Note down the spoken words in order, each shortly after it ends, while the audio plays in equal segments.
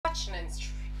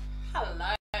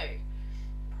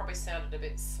sounded a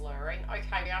bit slurry.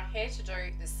 Okay, we are here to do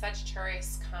the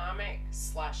Sagittarius Karmic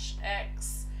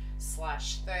 /X/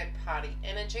 third party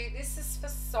energy. This is for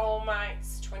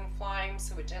soulmates, twin flames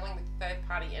who are dealing with third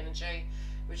party energy,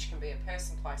 which can be a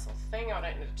person, place, or thing. I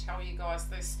don't need to tell you guys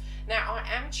this. Now, I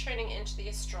am tuning into the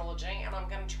astrology, and I'm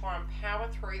going to try and power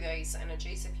through these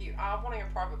energies. If you are wanting a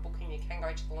private booking, you can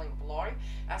go to the link below,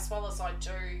 as well as I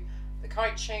do the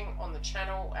coaching on the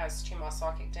channel as to my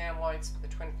psychic downloads for the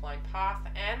twin flame path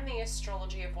and the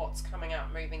astrology of what's coming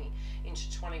up moving into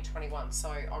 2021.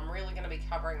 So I'm really going to be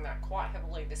covering that quite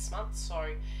heavily this month. So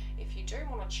if you do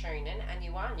want to tune in and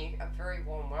you are new, a very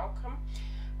warm welcome.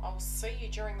 I'll see you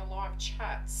during the live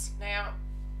chats. Now,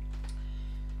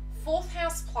 4th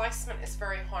house placement is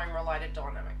very home related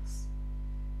dynamics.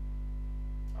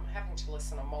 I'm having to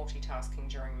listen, I'm multitasking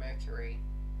during Mercury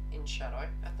in shadow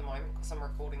at the moment because I'm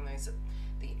recording these at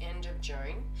the end of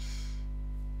June.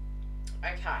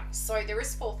 Okay, so there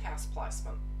is 4th house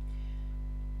placement.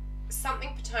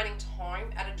 Something pertaining to home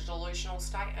at a delusional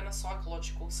state and a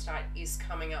psychological state is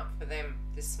coming up for them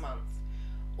this month.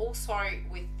 Also,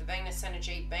 with the Venus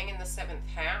energy being in the 7th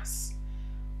house,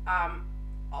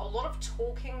 a lot of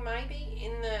talking maybe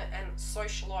and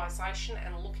socialization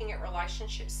and looking at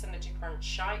relationships in a different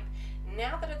shape.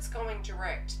 Now that it's going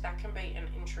direct, that can be an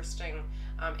interesting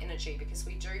energy, because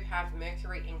we do have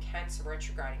Mercury in Cancer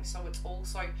retrograding. So it's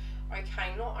also,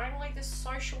 okay, not only the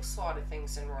social side of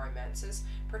things in romances,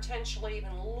 potentially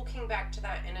even looking back to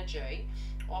that energy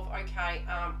of, okay,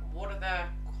 what are the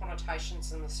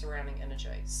connotations in the surrounding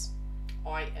energies,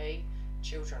 i.e.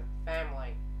 children,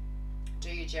 family. Do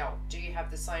you gel? Do you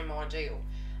have the same ideal?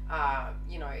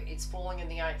 You know, it's falling in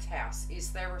the 8th house.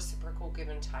 Is there reciprocal give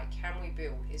and take? Can we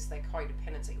build? Is there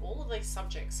codependency? All of these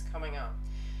subjects are coming up.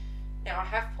 Now, I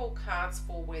have pulled cards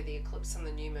for where the eclipse and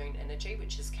the new moon energy,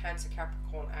 which is Cancer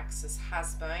Capricorn axis,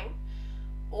 has been.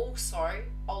 Also,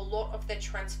 a lot of their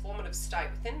transformative state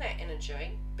within their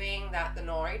energy, being that the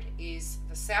node is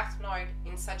the South node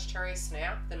in Sagittarius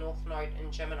now, the North node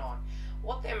in Gemini.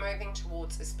 What they're moving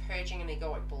towards is purging an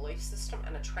egoic belief system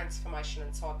and a transformation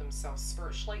inside themselves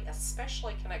spiritually,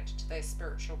 especially connected to their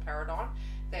spiritual paradigm,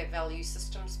 their value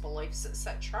systems, beliefs,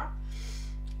 etc.,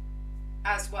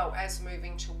 as well as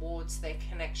moving towards their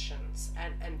connections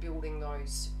and building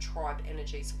those tribe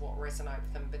energies of what resonate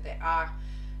with them. But there are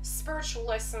spiritual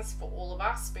lessons for all of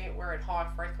us, be it we're at high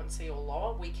frequency or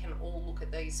lower. We can all look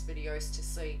at these videos to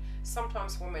see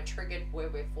sometimes when we're triggered where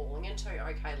we're falling into.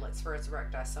 Okay, let's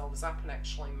resurrect ourselves up and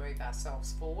actually move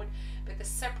ourselves forward. But the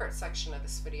separate section of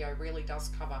this video really does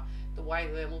cover the way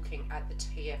they're looking at the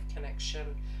TF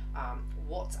connection,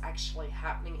 what's actually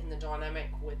happening in the dynamic,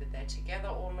 whether they're together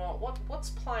or not,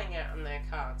 what's playing out in their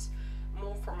cards,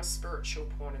 more from a spiritual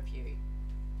point of view.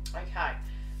 Okay.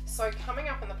 So coming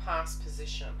up in the past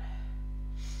position,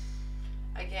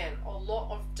 again, a lot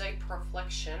of deep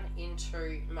reflection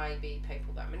into maybe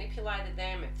people that manipulated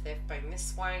them, if they've been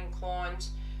this way inclined.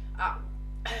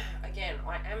 Again,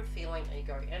 I am feeling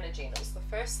ego energy, and it was the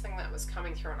first thing that was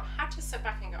coming through, and I had to sit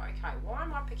back and go, okay, why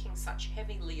am I picking such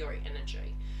heavy Leo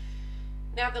energy?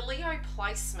 Now, the Leo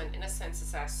placement, in a sense,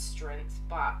 is our strength,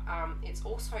 but it's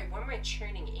also, when we're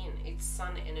tuning in, it's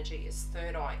sun energy, it's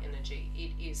third eye energy.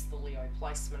 It is the Leo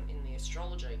placement in the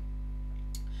astrology.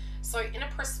 So, in a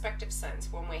perspective sense,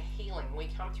 when we're healing, we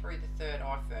come through the third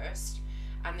eye first,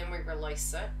 and then we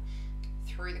release it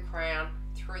through the crown,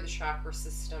 through the chakra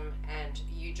system, and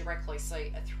you directly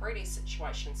see a 3D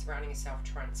situation surrounding yourself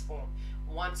transform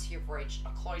once you've reached a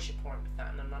closure point with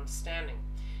that and an understanding.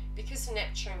 Because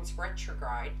Neptune's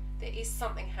retrograde, there is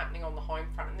something happening on the home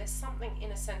front, and there's something in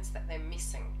a sense that they're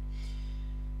missing.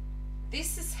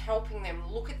 This is helping them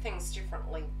look at things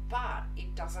differently, but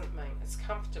it doesn't mean it's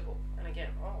comfortable. And again,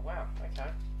 oh wow, okay.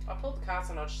 I pulled the cards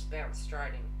and I just bounced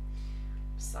straight in.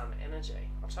 Sun energy.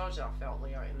 I told you I felt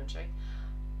Leo energy.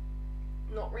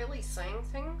 Not really seeing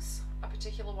things a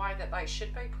particular way that they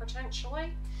should be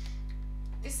potentially.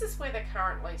 This is where they're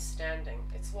currently standing.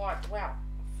 It's like, wow.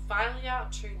 Failure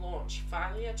to launch,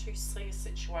 failure to see a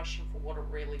situation for what it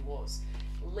really was,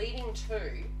 leading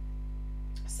to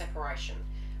separation.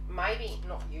 Maybe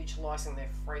not utilising their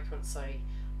frequency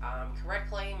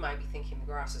correctly, maybe thinking the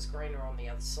grass is greener on the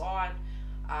other side,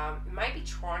 maybe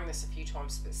trying this a few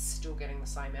times but still getting the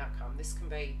same outcome. This can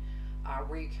be a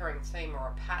recurring theme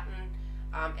or a pattern.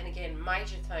 And again,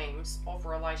 major themes of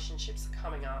relationships are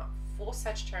coming up for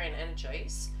Sagittarian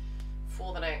energies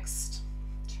for the next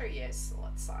 2 years,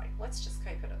 let's say. Let's just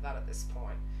keep it at that at this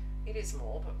point. It is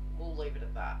more, but we'll leave it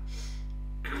at that.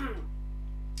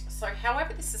 So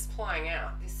however this is playing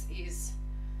out, this is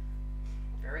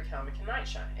very karmic in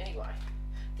nature. Anyway,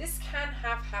 this can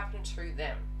have happened to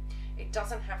them. It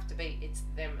doesn't have to be it's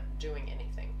them doing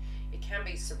anything. It can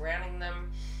be surrounding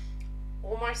them,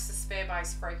 almost this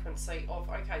fear-based frequency of,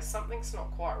 okay, something's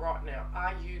not quite right now.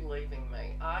 Are you leaving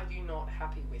me? Are you not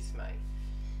happy with me?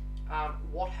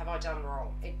 What have I done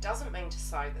wrong? It doesn't mean to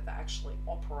say that they're actually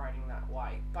operating that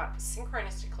way, but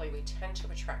synchronistically we tend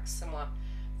to attract similar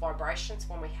vibrations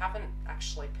when we haven't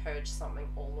actually purged something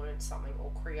or learned something or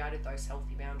created those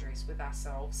healthy boundaries with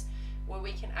ourselves, where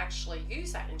we can actually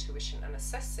use that intuition and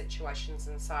assess situations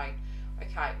and say,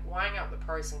 okay, weighing up the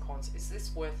pros and cons, is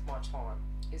this worth my time?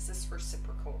 Is this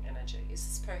reciprocal energy? Is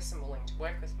this person willing to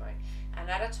work with me? And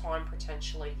at a time,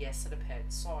 potentially, yes, it appeared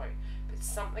so, but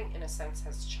something in a sense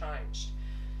has changed.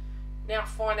 Now,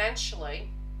 financially,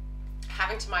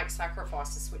 having to make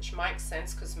sacrifices, which makes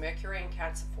sense because Mercury and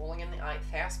Cancer falling in the 8th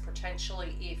house,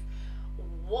 potentially if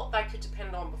what they could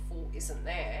depend on before isn't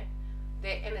there,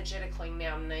 there energetically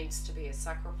now needs to be a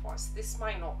sacrifice. This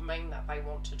may not mean that they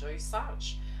want to do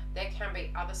such. There can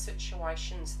be other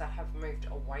situations that have moved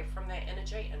away from their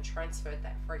energy and transferred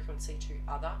that frequency to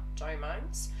other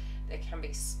domains. There can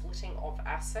be splitting of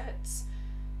assets.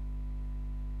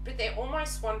 But they're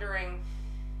almost wondering,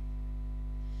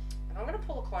 and I'm going to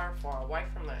pull a clarifier away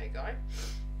from the ego,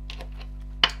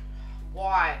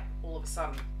 why all of a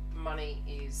sudden money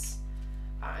is,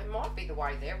 it might be the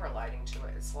way they're relating to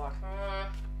it. It's like,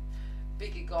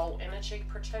 bigger goal energy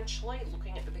potentially,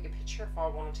 looking at the bigger picture. If I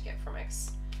wanted to get from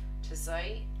X to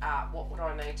Z, what would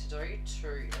I need to do to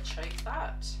achieve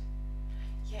that?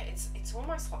 Yeah, it's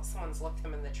almost like someone's left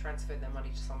them and they're transferred their money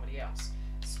to somebody else,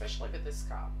 especially with this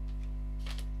card.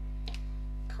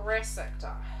 Career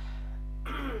sector.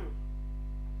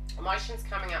 Emotions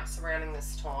coming up surrounding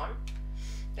this time.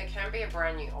 There can be a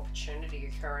brand new opportunity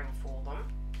occurring for them.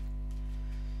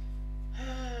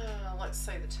 Let's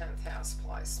see the 10th house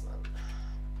placement.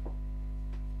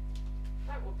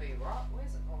 That would be right.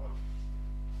 Where's it gone?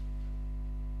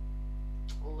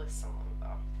 Listen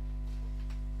longer.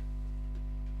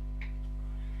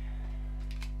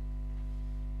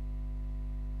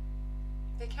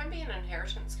 There can be an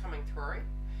inheritance coming through,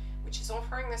 which is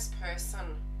offering this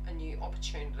person a new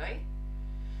opportunity.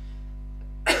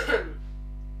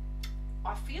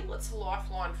 I feel it's a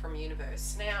lifeline from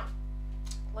universe. Now,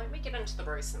 let me get into the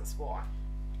reasons why.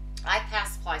 8th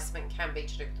house placement can be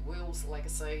to do with wills,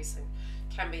 legacies, and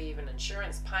can be even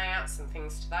insurance payouts and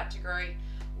things to that degree.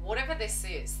 Whatever this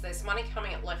is, there's money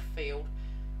coming at left field,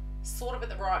 sort of at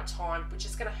the right time, which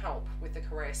is going to help with the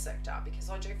career sector,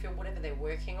 because I do feel whatever they're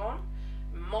working on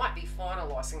might be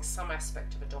finalising some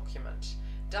aspect of a document.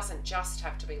 Doesn't just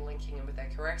have to be linking in with their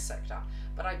career sector,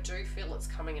 but I do feel it's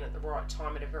coming in at the right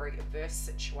time at a very adverse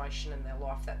situation in their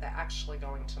life that they're actually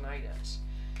going to need it.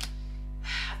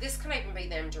 This can even be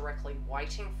them directly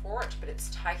waiting for it, but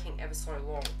it's taking ever so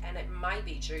long, and it may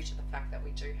be due to the fact that we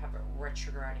do have it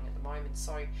retrograding at the moment.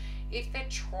 So if they're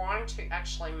trying to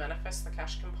actually manifest the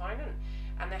cash component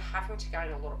and they're having to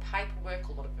gain a lot of paperwork,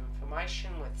 a lot of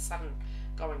information with Saturn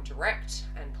going direct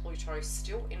and Pluto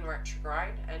still in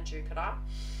retrograde and Jupiter,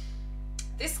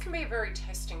 this can be a very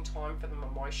testing time for them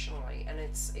emotionally, and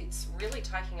it's really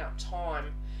taking up time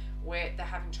where they're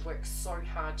having to work so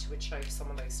hard to achieve some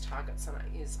of these targets, and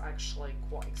it is actually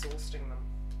quite exhausting them.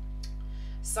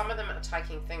 Some of them are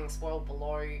taking things well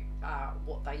below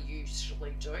what they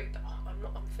usually do. But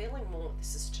I'm feeling more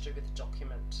this is to do with the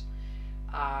document.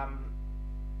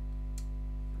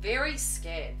 Very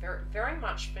scared, very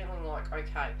much feeling like,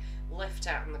 okay, left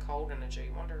out in the cold energy.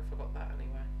 Wonder if I got that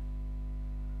anywhere.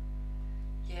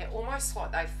 Yeah, almost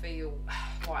like they feel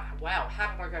like, wow,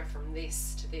 how did I go from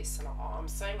this to this? And I'm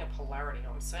seeing a polarity.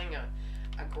 I'm seeing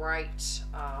a great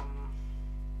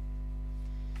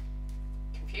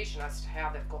confusion as to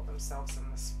how they've got themselves in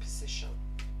this position.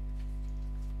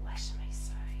 Let me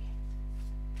see.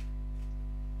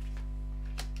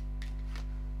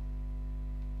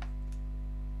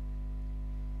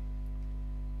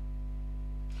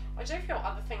 I do feel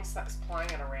other things that's playing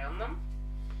it around them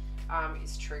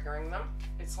is triggering them.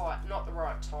 It's like not the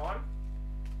right time.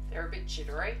 They're a bit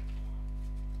jittery.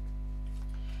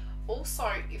 Also,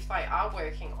 if they are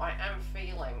working, I am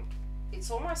feeling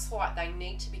it's almost like they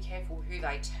need to be careful who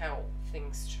they tell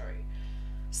things to,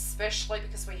 especially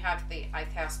because we have the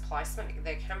 8th house placement.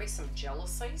 There can be some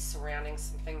jealousy surrounding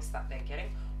some things that they're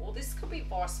getting, or this could be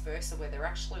vice versa, where they're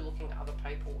actually looking at other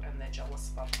people and they're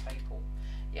jealous of other people.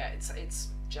 Yeah, it's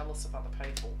jealous of other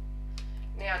people.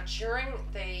 Now, during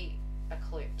the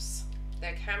eclipse,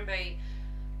 there can be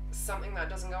something that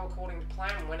doesn't go according to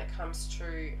plan when it comes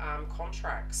to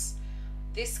contracts.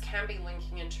 This can be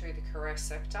linking into the career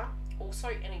sector. Also,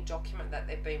 any document that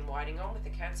they've been waiting on with the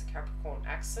Cancer Capricorn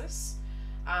axis.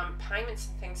 Payments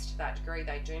and things to that degree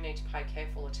they do need to pay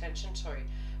careful attention to.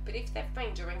 But if they've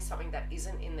been doing something that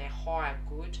isn't in their higher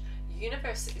good,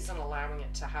 universe isn't allowing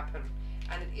it to happen.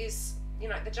 And it is, you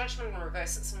know, the judgment in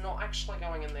reverse, it's not actually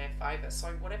going in their favour. So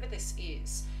whatever this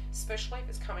is, especially if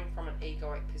it's coming from an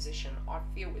egoic position, I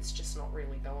feel it's just not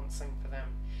really balancing for them.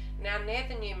 Now, near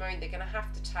the new moon, they're going to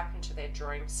have to tap into their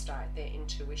dream state, their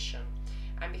intuition.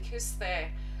 And because they're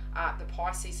the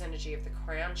Pisces energy of the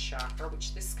crown chakra,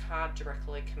 which this card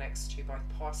directly connects to both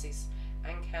Pisces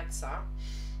and Cancer,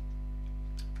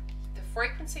 the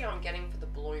frequency I'm getting for the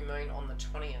blue moon on the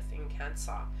 20th in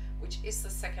Cancer, which is the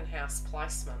second house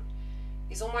placement,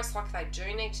 is almost like they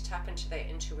do need to tap into their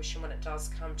intuition when it does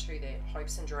come to their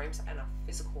hopes and dreams and a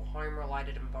physical home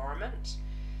related environment,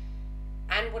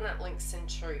 and when it links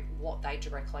into what they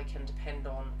directly can depend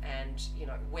on and, you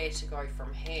know, where to go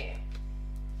from here.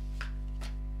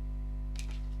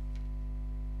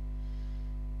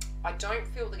 I don't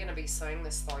feel they're going to be seeing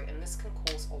this though, and this can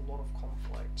cause a lot of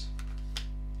conflict.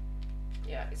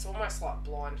 Yeah, it's almost like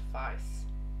blind faith.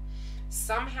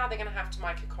 Somehow they're going to have to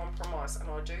make a compromise, and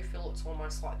I do feel it's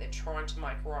almost like they're trying to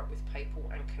make right with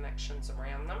people and connections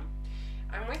around them.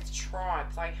 And with tribe,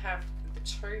 they have the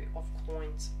Two of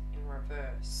Coins in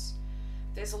reverse.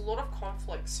 There's a lot of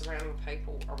conflict surrounding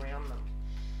people around them.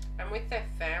 And with their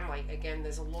family, again,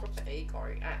 there's a lot of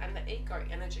ego. And the ego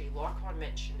energy, like I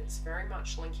mentioned, it's very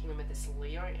much linking them with this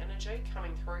Leo energy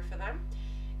coming through for them,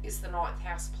 is the 9th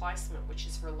house placement, which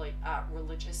is really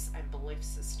religious and belief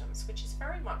systems, which is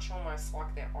very much almost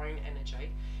like their own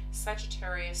energy.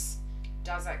 Sagittarius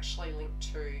does actually link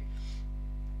to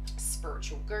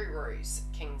spiritual gurus,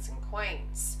 kings and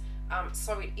queens.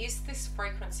 So it is this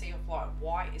frequency of like,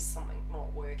 why is something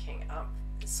not working?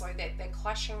 So that they're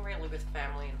clashing really with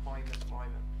family and home at the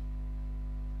moment.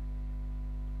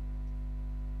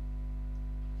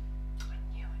 I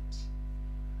knew it.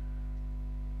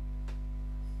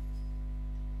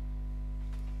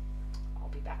 I'll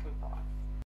be back in 5.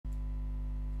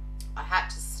 I had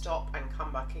to stop and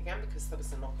come back again because there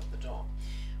was a knock at the door.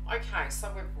 Okay,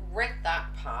 so we've read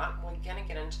that part. We're going to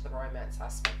get into the romance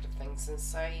aspect of things and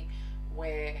see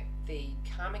where the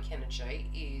karmic energy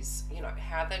is, you know,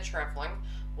 how they're traveling,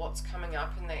 what's coming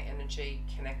up in their energy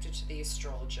connected to the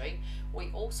astrology. We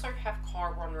also have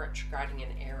Chiron retrograding in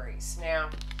Aries. Now,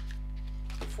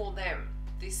 for them,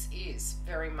 this is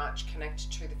very much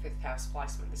connected to the 5th house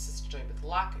placement. This is to do with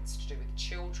luck, it's to do with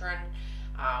children.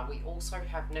 We also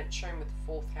have Neptune with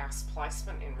the 4th house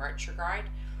placement in retrograde.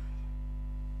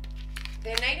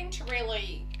 They're needing to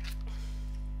really,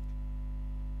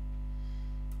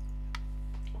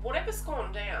 whatever's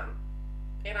gone down,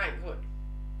 it ain't good.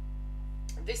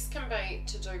 This can be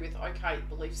to do with, okay,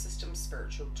 belief systems,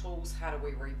 spiritual tools, how do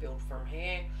we rebuild from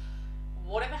here?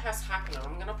 Whatever has happened, and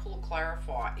I'm going to pull a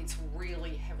clarify, it's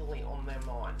really heavily on their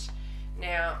mind.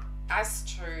 Now, as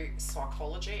to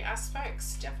psychology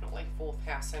aspects, definitely 4th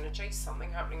house energy,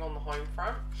 something happening on the home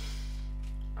front.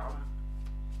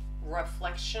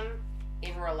 Reflection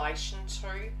in relation to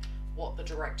what the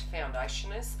direct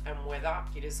foundation is and whether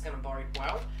it is going to bode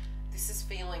well. This is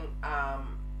feeling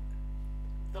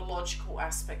the logical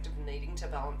aspect of needing to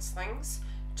balance things,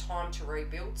 time to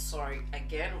rebuild. So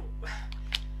again,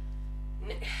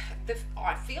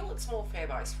 I feel it's more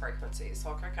fear-based frequency. It's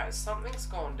like, okay, something's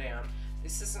gone down,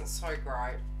 this isn't so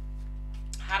great,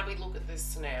 how do we look at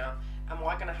this now? Am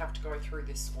I going to have to go through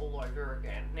this all over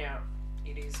again? Now,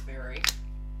 it is very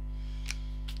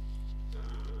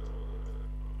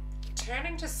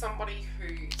turning to somebody who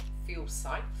feels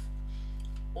safe,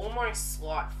 almost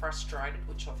like frustrated,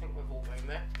 which I think we've all been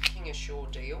there, picking a sure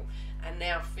deal, and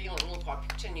now feeling, look, I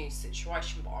picked a new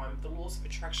situation, but the laws of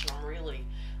attraction, I'm really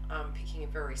picking a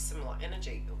very similar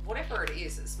energy. Whatever it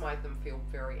is, it's made them feel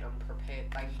very unprepared.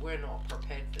 They were not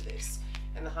prepared for this.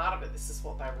 In the heart of it, this is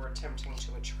what they were attempting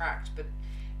to attract, but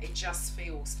it just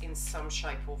feels in some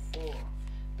shape or form,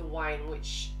 the way in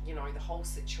which, you know, the whole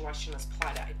situation has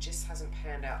played out, it just hasn't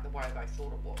panned out the way they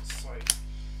thought it was. So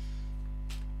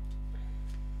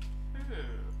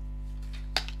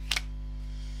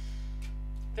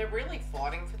they're really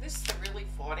fighting for this. They're really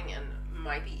fighting and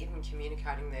maybe even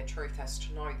communicating their truth as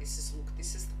to, no, this is, look,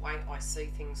 this is the way I see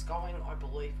things going. I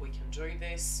believe we can do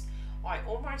this. I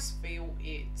almost feel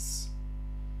it's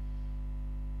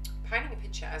painting a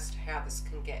picture as to how this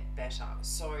can get better.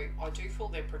 So I do feel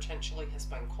there potentially has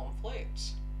been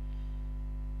conflict.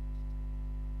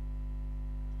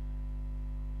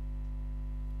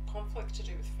 Conflict to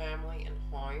do with family and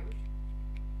home.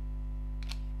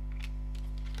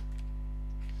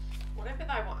 Whatever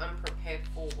they were unprepared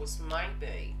for was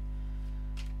maybe,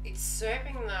 it's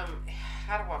serving them,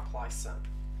 how do I place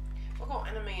it? We've got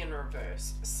enemy in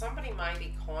reverse. Somebody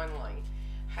maybe kindly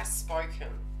has spoken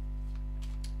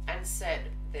and said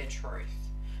their truth.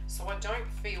 So I don't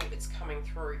feel it's coming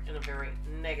through in a very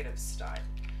negative state.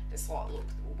 It's like, look,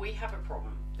 we have a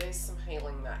problem. There's some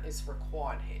healing that is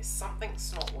required here.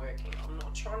 Something's not working. I'm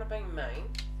not trying to be mean.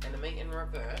 Enemy in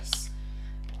reverse.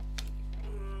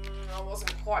 I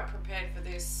wasn't quite prepared for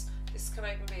this. This can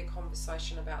even be a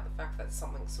conversation about the fact that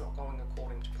something's not going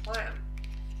according to plan.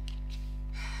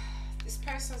 This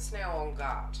person's now on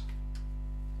guard,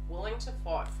 willing to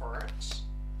fight for it,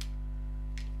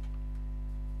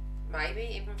 maybe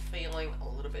even feeling a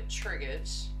little bit triggered.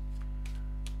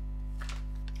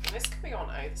 And this could be on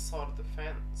either side of the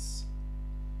fence.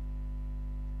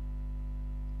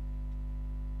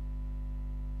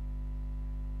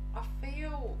 I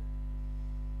feel...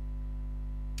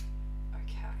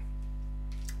 okay.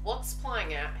 What's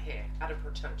playing out here at a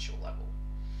potential level?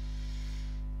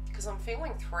 Because I'm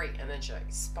feeling 3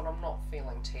 energies, but I'm not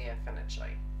feeling TF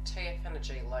energy. TF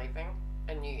energy leaving,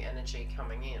 a new energy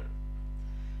coming in.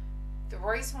 The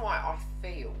reason why I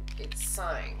feel it's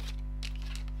saying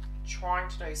trying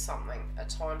to do something, a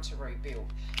time to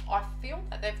rebuild, I feel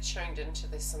that they've tuned into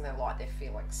this and they're like, they're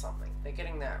feeling something. They're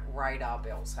getting that radar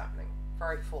bells happening.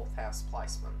 Very 4th house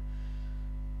placement.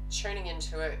 Tuning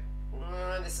into it,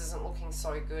 this isn't looking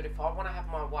so good. If I want to have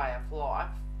my way of life,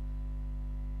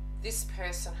 this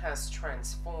person has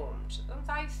transformed. And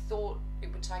they thought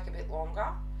it would take a bit longer,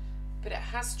 but it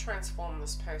has transformed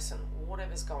this person,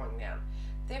 whatever's going down.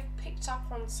 They've picked up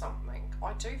on something.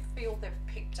 I do feel they've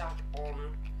picked up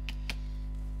on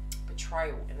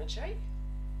betrayal energy.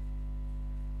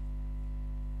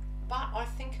 But I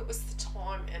think it was the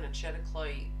time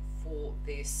energetically for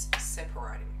this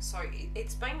separating. So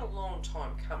it's been a long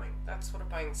time coming. That's what I've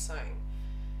been saying.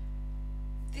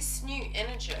 This new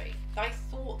energy, they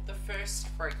thought the first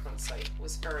frequency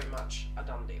was very much a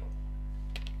done deal.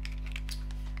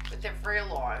 But they've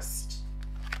realised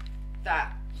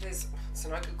that it's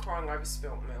no good crying over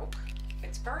spilt milk.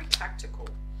 It's very tactical.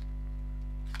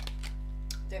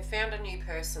 They've found a new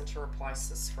person to replace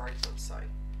this frequency.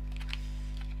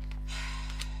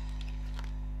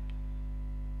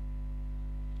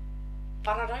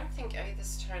 But I don't think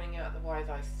either's turning out the way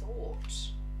they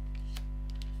thought.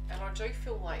 And I do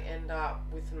feel they end up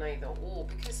with neither or,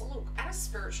 because look, at a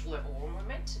spiritual level, when we're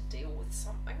meant to deal with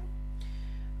something,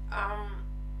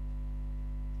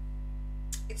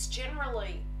 it's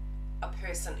generally a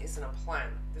person isn't a plan.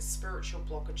 The spiritual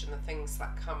blockage and the things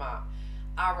that come up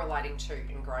are relating to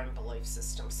ingrained belief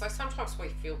systems. So sometimes we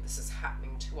feel this is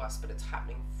happening to us, but it's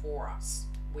happening for us.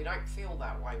 We don't feel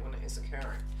that way when it is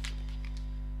occurring.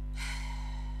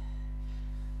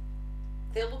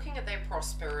 They're looking at their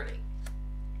prosperity.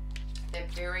 They're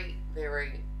very,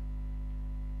 very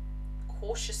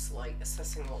cautiously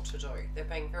assessing what to do. They're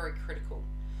being very critical.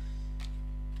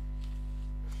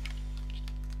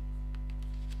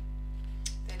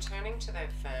 They're turning to their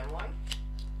family.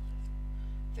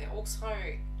 They're also,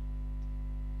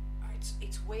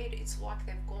 it's weird. It's like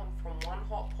they've gone from one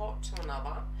hot pot to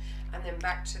another and then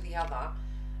back to the other.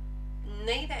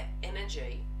 Neither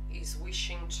energy is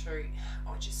wishing to,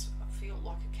 I just feel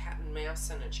like a cat and mouse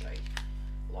energy.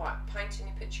 Like painting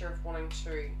a picture of wanting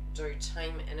to do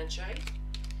team energy.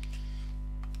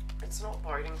 It's not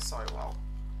boding so well.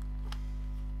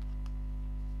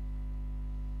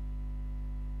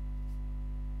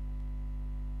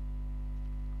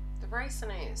 The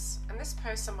reason is, and this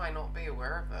person may not be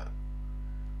aware of it,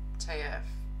 TF,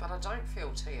 but I don't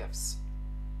feel TF's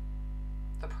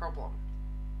the problem.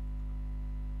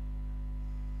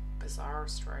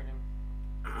 Bizarrest reading.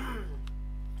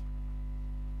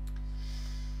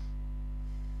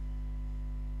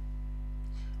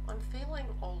 I'm feeling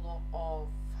a lot of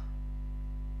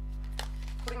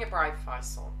putting a brave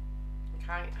face on,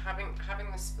 okay?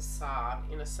 Having this facade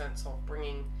in a sense of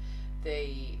bringing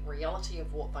the reality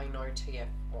of what they know TF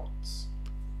wants.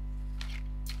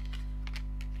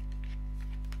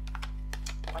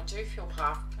 I do feel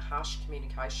harsh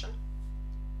communication.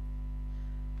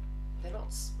 They're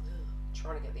not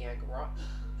trying to get the angle right.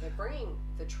 They're bringing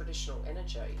the traditional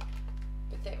energy,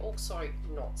 but they're also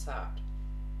not sad.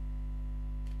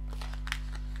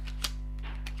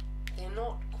 They're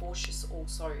not cautious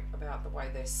also about the way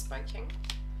they're speaking.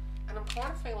 And I'm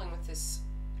kind of feeling with this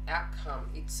outcome,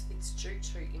 it's due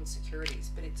to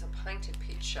insecurities, but it's a painted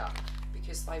picture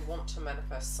because they want to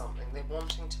manifest something. They're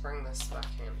wanting to bring this back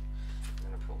in. I'm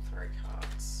going to pull 3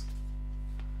 cards.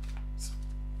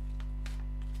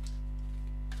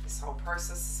 This whole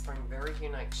process has been very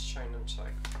unique to tune into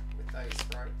with those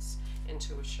rates.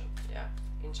 Intuition, yeah,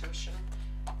 intuition.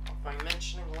 I've been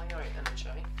mentioning Leo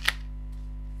energy.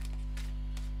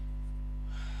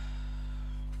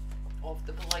 of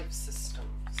the belief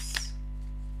systems.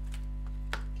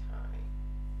 Okay.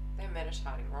 They're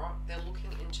meditating, right? They're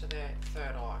looking into their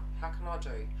third eye. How can I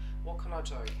do? What can I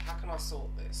do? How can I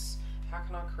sort this? How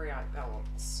can I create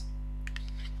balance?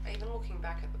 Even looking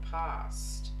back at the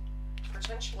past,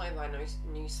 potentially they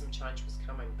knew some change was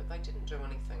coming, but they didn't do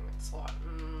anything. It's like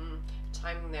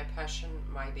taming their passion,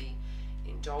 maybe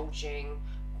indulging,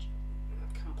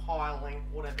 compiling,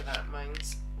 whatever that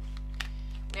means.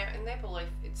 Now, in their belief,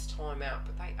 it's time out,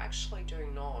 but they actually do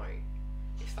know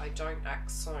if they don't act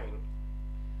soon,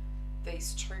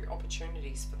 these two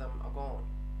opportunities for them are gone.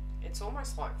 It's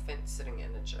almost like fence-sitting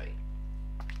energy.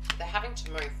 They're having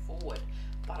to move forward,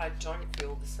 but I don't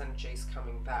feel this energy is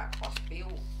coming back. I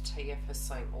feel TF has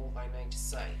seen all they need to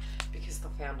see, because the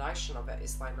foundation of it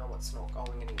is they know it's not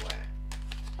going anywhere.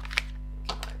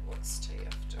 Okay, what's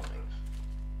TF doing?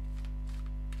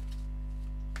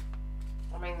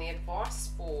 I mean, the advice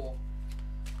for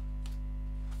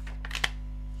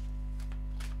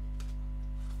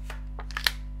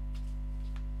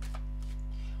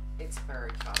it's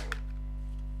very cutting.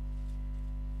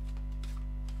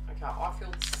 Okay, I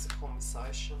feel this is a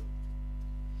conversation.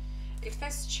 If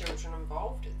there's children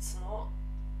involved, it's not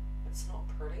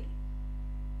pretty.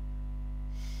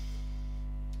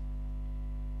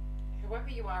 Whoever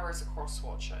you are as a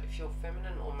cross-watcher, if you're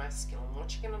feminine or masculine,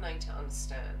 what you're going to need to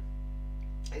understand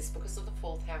is, because of the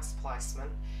 4th house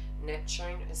placement,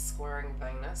 Neptune is squaring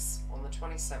Venus on the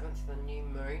 27th, the new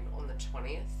moon on the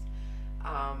 20th.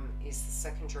 Is the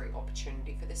secondary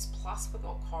opportunity for this. Plus we've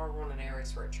got Chiron and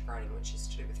Aries retrograding, which is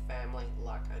to do with family,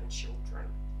 luck and children.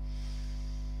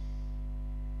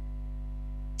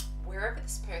 Wherever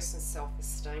this person's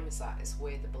self-esteem is at is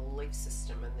where the belief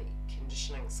system and the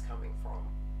conditioning is coming from.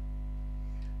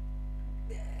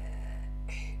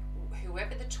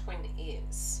 Whoever the twin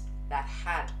is that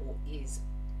had or is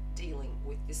dealing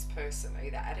with this person,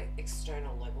 either at an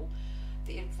external level,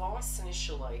 the advice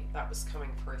initially that was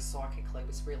coming through psychically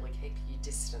was really keep your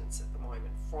distance at the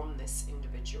moment from this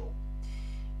individual,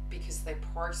 because they're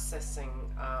processing,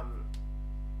 I'm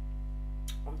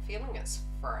feeling it's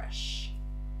fresh.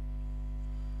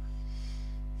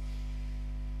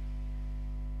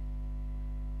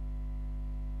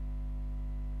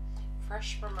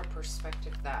 Fresh from a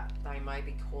perspective that they may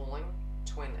be calling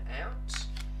twin out.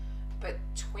 But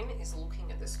twin is looking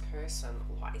at this person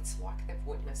like it's like they've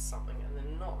witnessed something and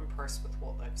they're not impressed with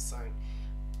what they've seen.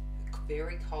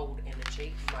 Very cold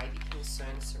energy, maybe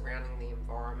concerns surrounding the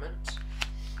environment,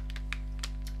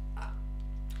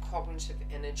 cognitive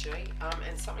energy,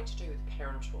 and something to do with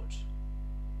parenthood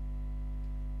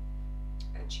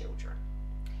and children.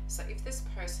 So if this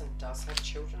person does have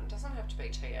children, it doesn't have to be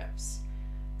TFs.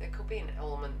 There could be an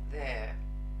element there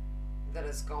that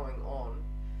is going on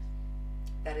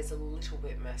that is a little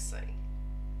bit messy.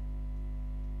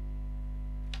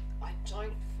 I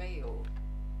don't feel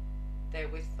they're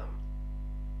with them.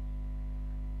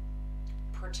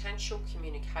 Potential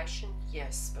communication,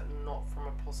 yes, but not from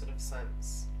a positive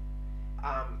sense.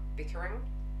 Bickering,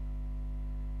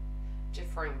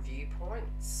 differing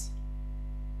viewpoints.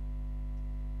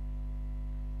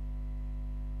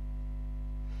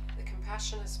 The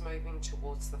compassion is moving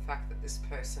towards the fact that this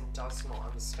person does not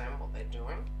understand what they're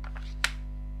doing.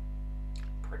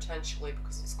 Potentially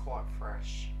because it's quite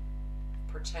fresh.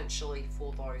 Potentially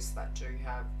for those that do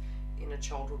have inner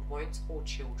childhood wounds or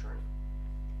children.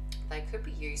 They could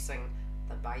be using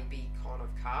the baby kind of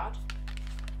card,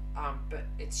 but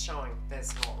it's showing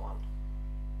there's not one.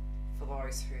 For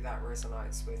those who that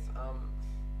resonates with,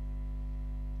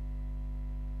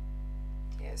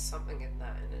 yeah, something in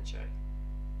that energy.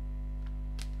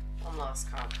 One last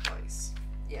card, please.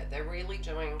 Yeah, they're really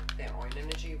doing their own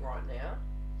energy right now.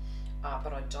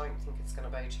 But I don't think it's going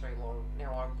to be too long.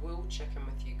 Now, I will check in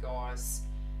with you guys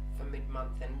for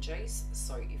mid-month energies.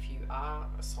 So if you are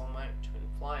a soulmate, twin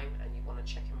flame, and you want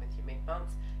to check in with your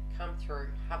mid-month, come through,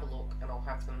 have a look, and I'll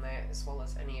have them there, as well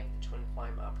as any of the twin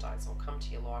flame updates. I'll come to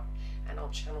you live, and I'll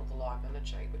channel the live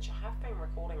energy, which I have been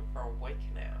recording for a week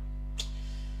now.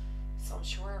 So I'm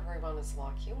sure everyone is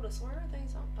like, Yildiz, where are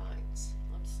these updates?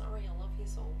 I'm sorry, I love you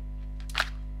all.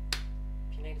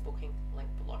 If you need a booking, link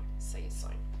below. See you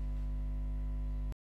soon.